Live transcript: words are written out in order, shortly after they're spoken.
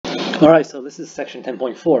Alright, so this is section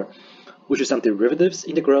 10.4, which is on derivatives,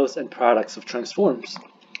 integrals, and products of transforms.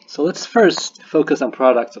 So let's first focus on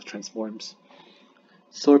products of transforms.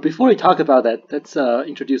 So before we talk about that, let's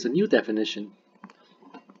introduce a new definition.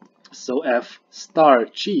 So f star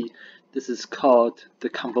g, this is called the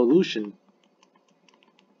convolution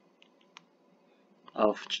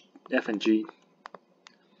of f and g.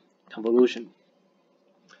 Convolution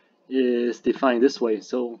is defined this way.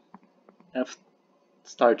 So f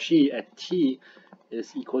star g at t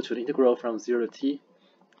is equal to the integral from 0 to t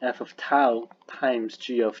f of tau times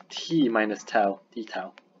g of t minus tau d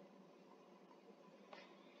tau.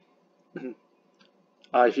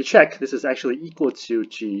 If you check, this is actually equal to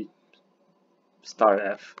g star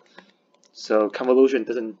f. So convolution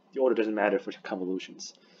the order doesn't matter for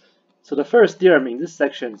convolutions. So the first theorem in this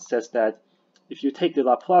section says that if you take the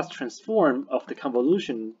Laplace transform of the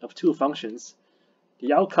convolution of two functions,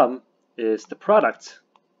 the outcome is the product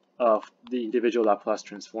of the individual Laplace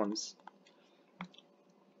transforms.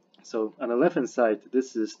 So on the left-hand side,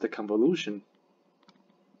 this is the convolution,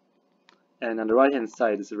 and on the right-hand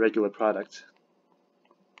side is the regular product.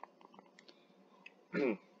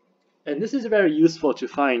 And this is very useful to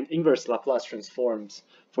find inverse Laplace transforms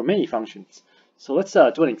for many functions. So let's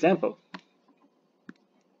do an example.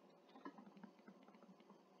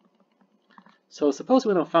 So suppose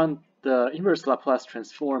we want to find the inverse Laplace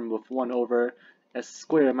transform of 1 over s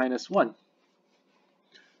squared minus 1.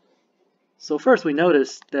 So first we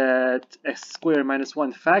notice that s squared minus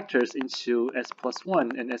 1 factors into s plus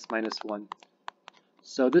 1 and s minus 1.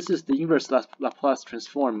 So this is the inverse Laplace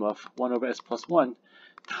transform of 1 over s plus 1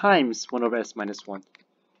 times 1 over s minus 1.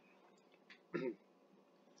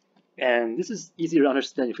 And this is easier to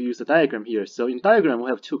understand if we use the diagram here. So in diagram we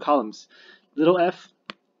have two columns, little f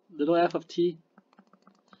of t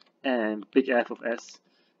and big F of s.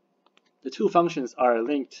 The two functions are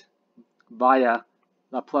linked via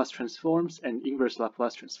Laplace transforms and inverse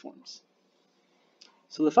Laplace transforms.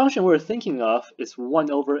 So the function we're thinking of is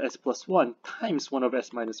 1 over s plus 1 times 1 over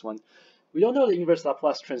s minus 1. We don't know the inverse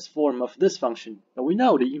Laplace transform of this function, but we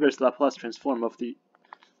know the inverse Laplace transform of the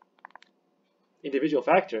individual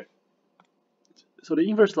factor. So the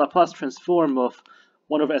inverse Laplace transform of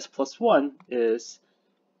 1 over s plus 1 is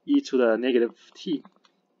e to the negative t.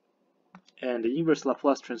 And the inverse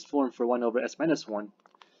Laplace transform for 1 over s minus 1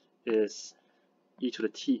 is e to the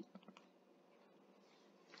t.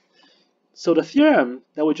 So the theorem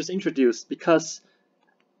that we just introduced, because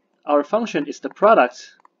our function is the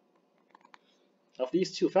product of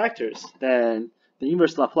these two factors, then the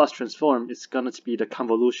inverse Laplace transform is going to be the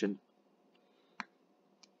convolution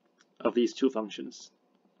of these two functions.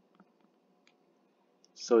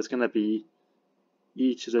 So it's going to be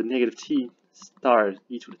e to the negative t star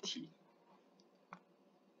e to the t.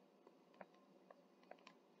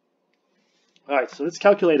 Alright, so let's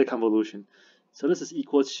calculate the convolution. So this is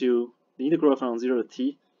equal to the integral from 0 to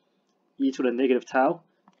t e to the negative tau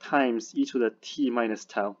times e to the t minus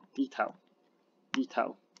tau d tau.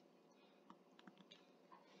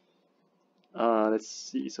 Let's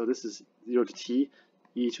see, so this is 0 to t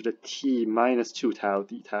e to the t minus 2 tau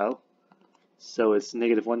d tau. So it's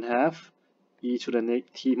negative 1/2 e to the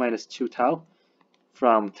t minus 2 tau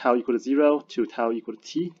from tau equal to 0 to tau equal to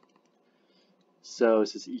t. So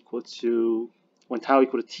this is equal to, when tau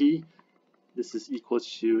equal to t, this is equal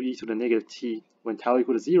to e to the negative t. When tau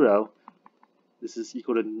equal to 0, this is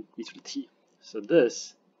equal to e to the t. So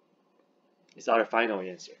this is our final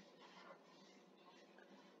answer.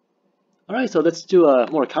 Alright, so let's do a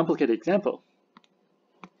more complicated example.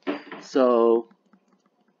 So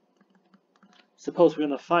suppose we're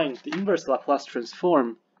going to find the inverse Laplace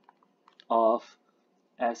transform of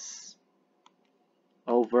s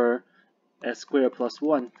over s squared plus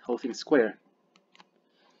 1 whole thing squared.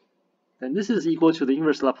 Then this is equal to the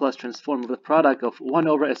inverse Laplace transform of the product of 1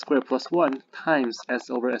 over s squared plus 1 times s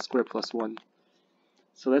over s squared plus 1.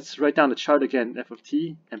 So let's write down the chart again, f of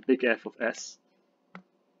t and big F of s.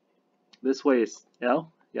 This way is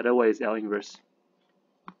L, the other way is L inverse.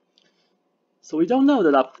 So we don't know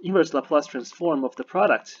the inverse Laplace transform of the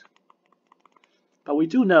product, but we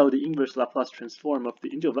do know the inverse Laplace transform of the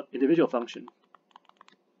individual function.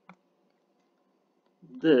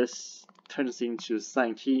 This turns into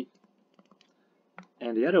sine t,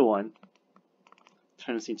 and the other one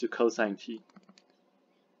turns into cosine t.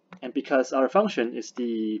 And because our function is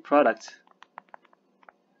the product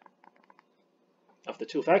of the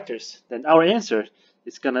two factors, then our answer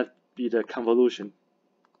is going to be the convolution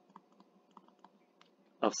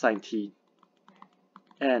of sine t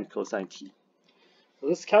and cosine t. So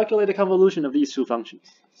let's calculate the convolution of these two functions.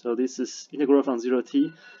 So this is integral from 0 to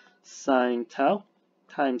t sine tau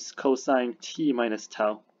times cosine t minus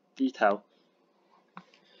tau, d tau.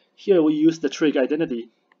 Here we use the trig identity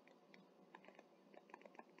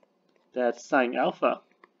that sine alpha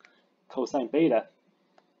cosine beta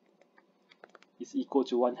is equal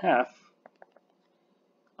to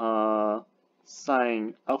 1/2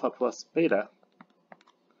 sine alpha plus beta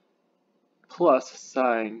plus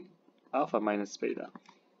sine alpha minus beta.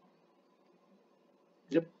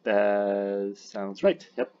 Yep, that sounds right.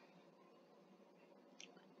 Yep.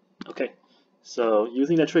 Okay, so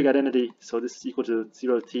using the trig identity, so this is equal to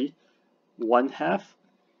 0 to t, 1/2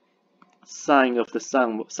 sine of the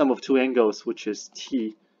sum of two angles, which is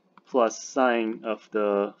t, plus sine of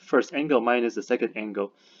the first angle minus the second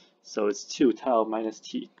angle. So it's 2 tau minus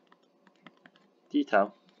t, d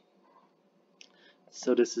tau.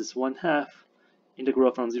 So this is 1/2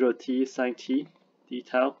 integral from 0 to t sine t, d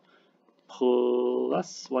tau,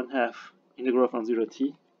 plus 1/2 integral from 0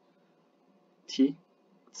 to t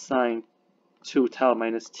sine 2 tau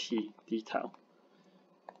minus t, d tau.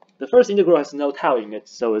 The first integral has no tau in it,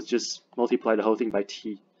 so it's just multiply the whole thing by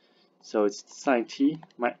t. So it's sine t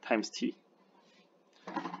times t.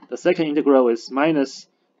 The second integral is minus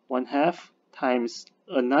 1/2 times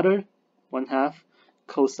another 1/2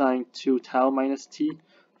 cosine 2 tau minus t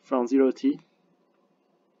from 0 to t.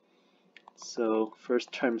 So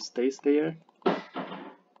first term stays there.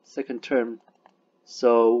 Second term,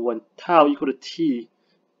 so when tau equal to t,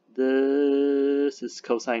 this is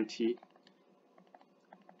cosine t.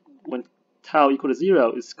 When tau equal to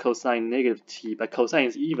 0 is cosine negative t, but cosine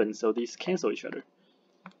is even, so these cancel each other.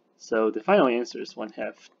 So the final answer is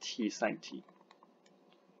 1/2 t sine t.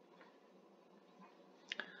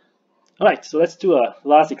 Alright, so let's do a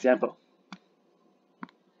last example.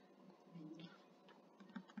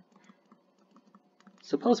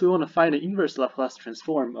 Suppose we want to find the inverse Laplace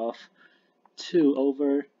transform of 2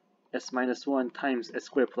 over s minus 1 times s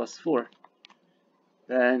squared plus 4.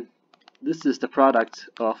 Then this is the product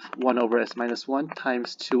of 1 over s minus 1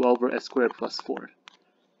 times 2 over s squared plus 4.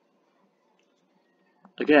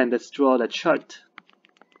 Again, let's draw the chart.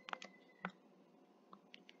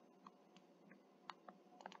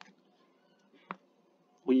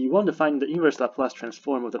 We want to find the inverse Laplace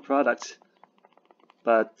transform of the product,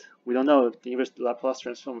 but we don't know the inverse Laplace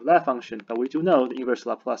transform of that function, but we do know the inverse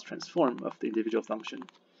Laplace transform of the individual function.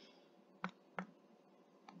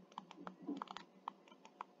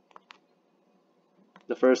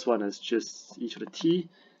 The first one is just e to the t,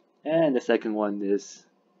 and the second one is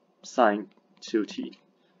sine 2t.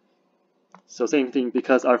 So same thing,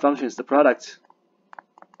 because our function is the product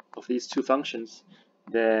of these two functions,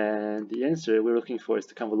 then the answer we're looking for is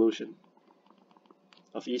the convolution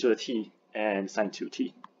of e to the t and sine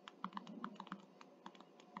 2t,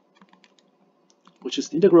 which is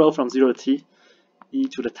the integral from 0 to t e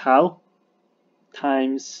to the tau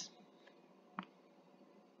times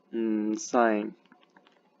sine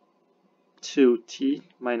 2t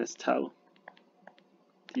minus tau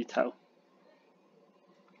d tau.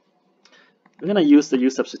 We're going to use the u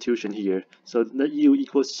substitution here, so the u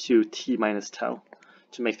equals to t minus tau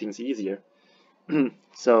to make things easier.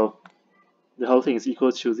 So the whole thing is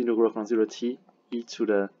equal to the integral from 0 to t e to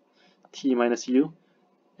the t minus u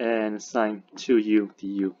and sine 2u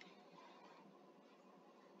du.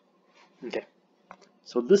 Okay,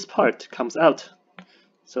 so this part comes out.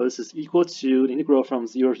 So this is equal to the integral from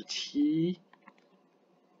 0 to t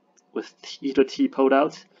with e to the t pulled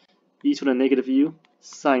out, e to the negative u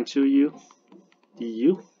sine 2u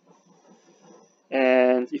du.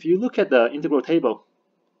 And if you look at the integral table,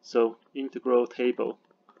 so integral table,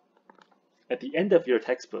 at the end of your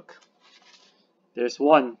textbook, there's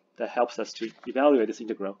one that helps us to evaluate this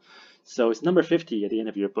integral. So it's number 50 at the end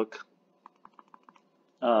of your book,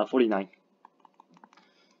 49.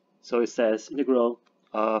 So it says integral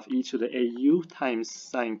of e to the au times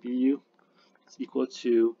sine bu is equal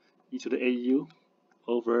to e to the au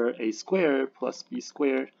over a squared plus b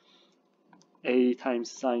squared a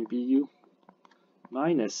times sine bu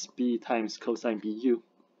minus b times cosine bu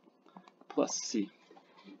plus c.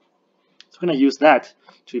 So we're going to use that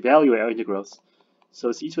to evaluate our integrals. So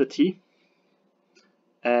it's e to the t,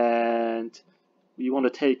 and we want to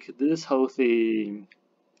take this whole thing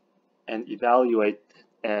and evaluate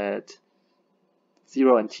at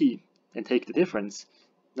 0 and t and take the difference.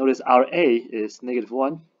 Notice our a is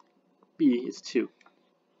 -1, b is 2.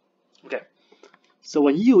 Okay, so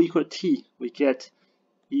when u equal to t, we get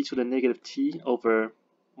e to the negative t over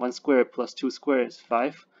 1 squared plus 2 squared is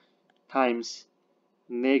 5 times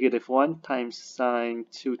 -1 times sine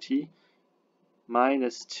 2t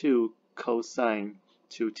minus 2 cosine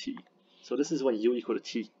 2t. So this is when u equal to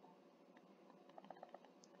t.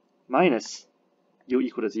 Minus u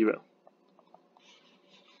equal to 0.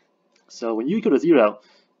 So when u equal to 0,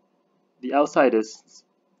 the outside is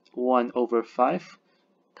 1 over 5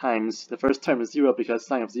 times the first term is 0 because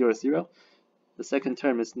sine of 0 is 0. The second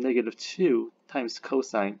term is negative 2 times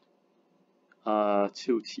cosine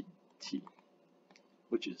 2t,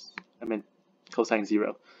 which is, cosine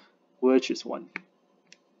 0, which is 1.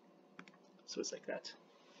 So it's like that.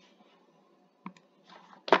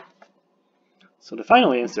 So the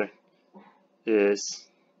final answer is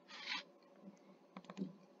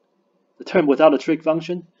the term without a trig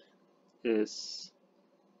function is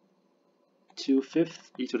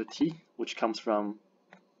 2/5 e to the t, which comes from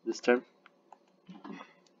this term.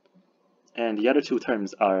 And the other two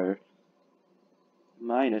terms are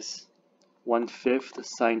minus 1/5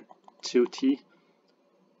 sine 2t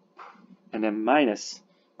and then minus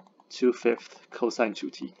 2/5 cosine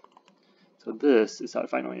 2t. So this is our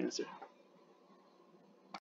final answer.